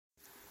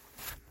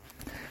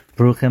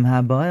Bruchim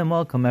haba and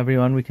welcome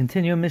everyone. We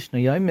continue Mishnah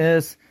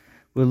Yomis.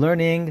 We're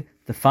learning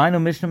the final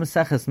Mishnah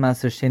Maseches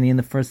Maser Sheni in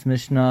the first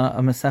Mishnah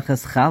of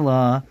Maseches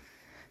Chala.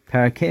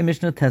 Parakei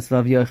Mishnah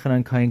Tesvav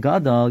Yochanan Kohen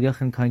Gadol.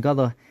 Yochanan Kohen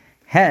Gadol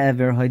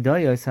He'ever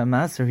Hoydayos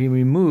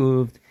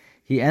HaMaser.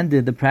 He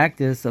ended the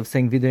practice of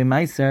saying Vidui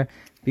Meiser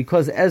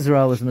because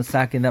Ezra was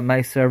masakin that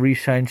Meiser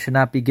Rishon should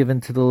not be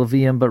given to the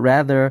Levium but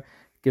rather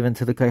given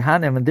to the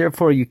Kohanim, and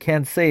therefore you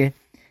can't say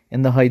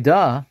in the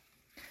Hoidah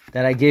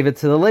that I gave it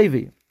to the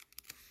Levi.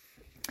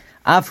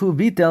 He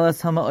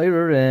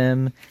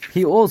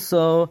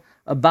also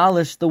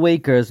abolished the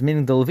wakers,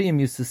 meaning the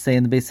Levium used to say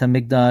in the Beis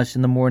HaMikdash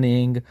in the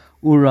morning,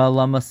 Ura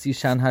lama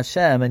sishan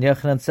Hashem, and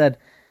Yochanan said,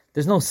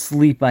 there's no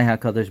sleep by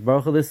HaKadosh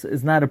Baruch Hu. This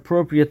is not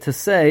appropriate to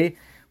say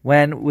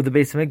when with the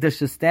Beis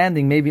HaMikdash is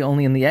standing, maybe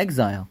only in the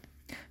exile.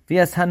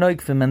 V'yas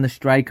hanoikfim, and the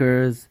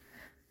strikers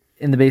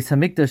in the Beis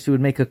HaMikdash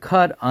would make a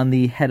cut on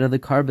the head of the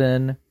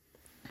carbon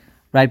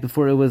right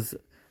before it was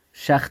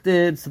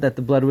shachted, so that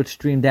the blood would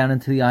stream down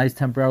into the eyes,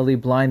 temporarily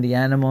blind the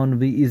animal, and it would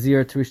be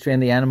easier to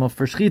restrain the animal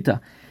for shchita.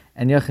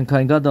 And Yochanan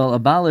Kohen Gadol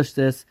abolished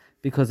this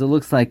because it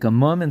looks like a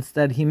mum.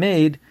 Instead, he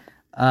made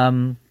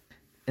an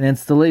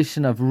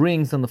installation of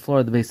rings on the floor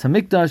of the Beis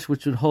HaMikdash,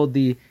 which would hold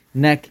the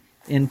neck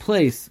in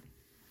place.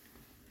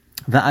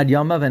 Va'ad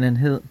yamav, and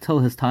until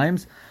his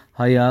times,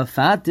 haya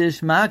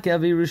fatish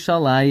ma'akev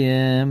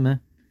Yerushalayim.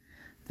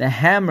 The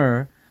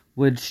hammer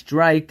would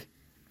strike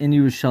in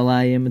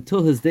Yerushalayim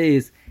until his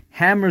days.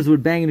 Hammers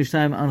would bang in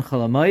Yerushalayim on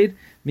Cholamoid,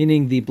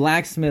 meaning the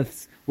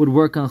blacksmiths would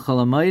work on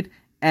Cholamoid,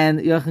 and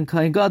Yochanan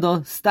Kohen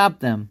Gadol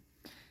stopped them.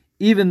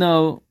 Even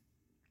though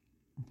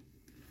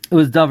it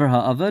was Davar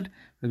HaAvod,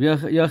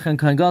 Yochanan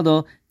Kohen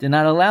Gadol did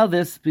not allow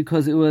this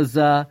because it was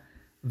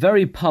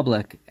very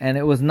public, and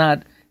it was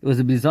a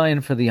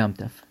bizayon for the Yom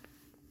Tov.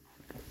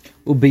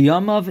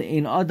 Ubiyamav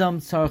in Adam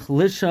tzarich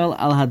lishal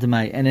al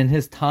hadmai, and in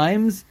his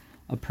times,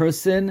 a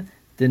person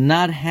did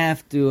not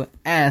have to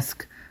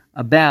ask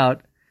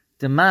about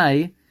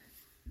Demai.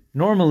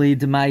 Normally,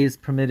 Demai is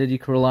permitted, you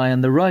can rely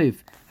on the Roiv.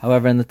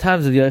 However, in the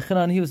times of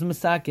Yochanan, he was a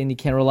Masakin, you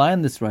can't rely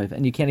on this Roiv,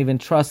 and you can't even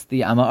trust the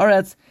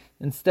Amaretz.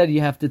 Instead,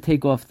 you have to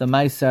take off the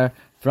Meiser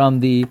from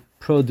the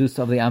produce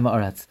of the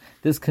Amaretz.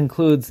 This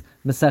concludes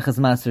Maseches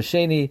Maser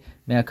Sheni.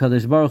 May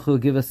HaKadosh Baruch Hu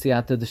give us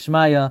Siyata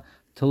D'Shmaya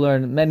to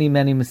learn many,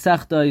 many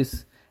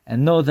Masechtos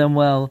and know them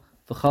well.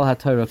 V'chol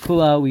HaTorah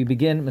Kula. We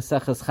begin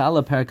Maseches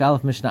Chala, Parak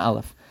Aleph, Mishnah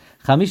Aleph.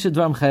 Chamisha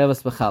Dvarim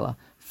Chayavas B'Chala.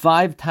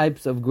 5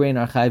 types of grain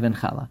are chayiv in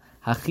chala: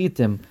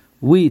 hachitim,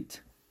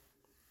 wheat;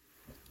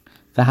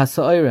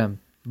 v'hasoirim,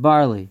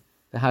 barley;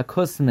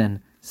 v'hakusmin,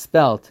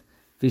 spelt;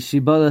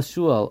 v'shibala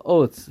shual,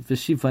 oats;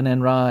 v'shifan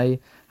and rye.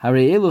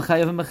 Harei elu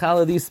chayiv in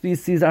chala. These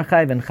species are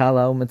chayiv in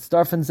chala.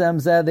 U'mitzdarfen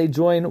zemzeh, they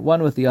join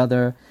one with the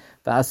other.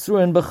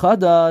 V'asurin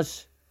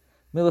b'chadash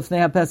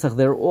milifnei haPesach.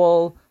 They're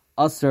all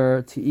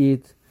asur to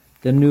eat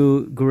the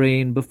new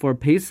grain before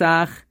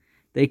Pesach.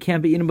 They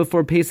can't be eaten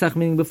before Pesach,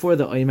 meaning before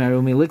the Omer.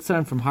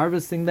 U'miliksar, from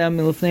harvesting them,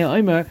 milifnei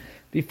Omer,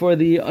 before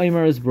the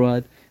Omer is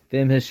brought.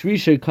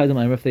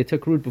 If they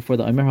took root before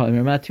the Omer,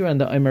 ha'Omer matur,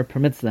 and the Omer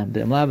permits them. The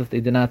Imlav, if they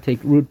did not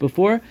take root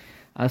before,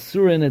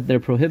 Asurin,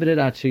 they're prohibited,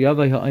 at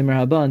sheyavai ha'Omer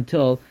haba,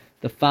 until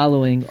the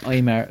following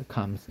Omer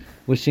comes.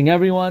 Wishing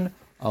everyone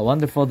a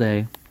wonderful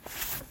day.